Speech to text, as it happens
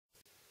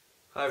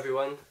Hi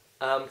everyone.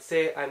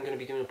 Today I'm going to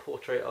be doing a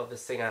portrait of the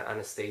singer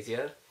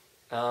Anastacia.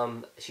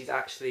 She's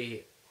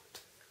actually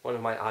one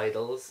of my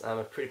idols. I'm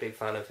a pretty big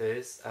fan of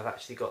hers. I've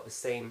actually got the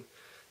same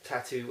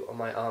tattoo on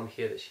my arm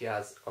here that she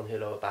has on her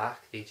lower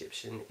back, the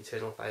Egyptian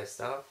Eternal Fire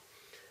Star.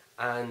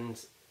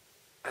 And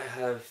I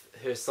have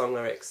her song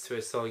lyrics to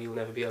her song You'll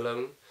Never Be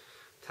Alone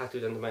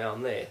tattooed under my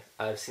arm there.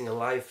 I've seen her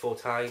live 4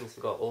 times,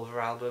 I've got all of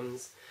her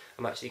albums.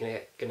 I'm actually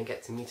going to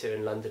get to meet her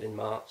in London in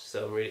March,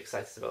 so I'm really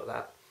excited about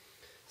that.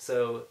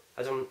 So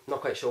I'm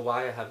not quite sure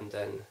why I haven't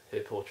done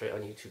her portrait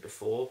on YouTube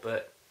before,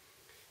 but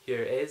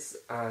here it is,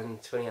 and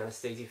to any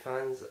Anastacia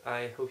fans,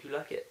 I hope you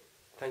like it.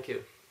 Thank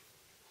you.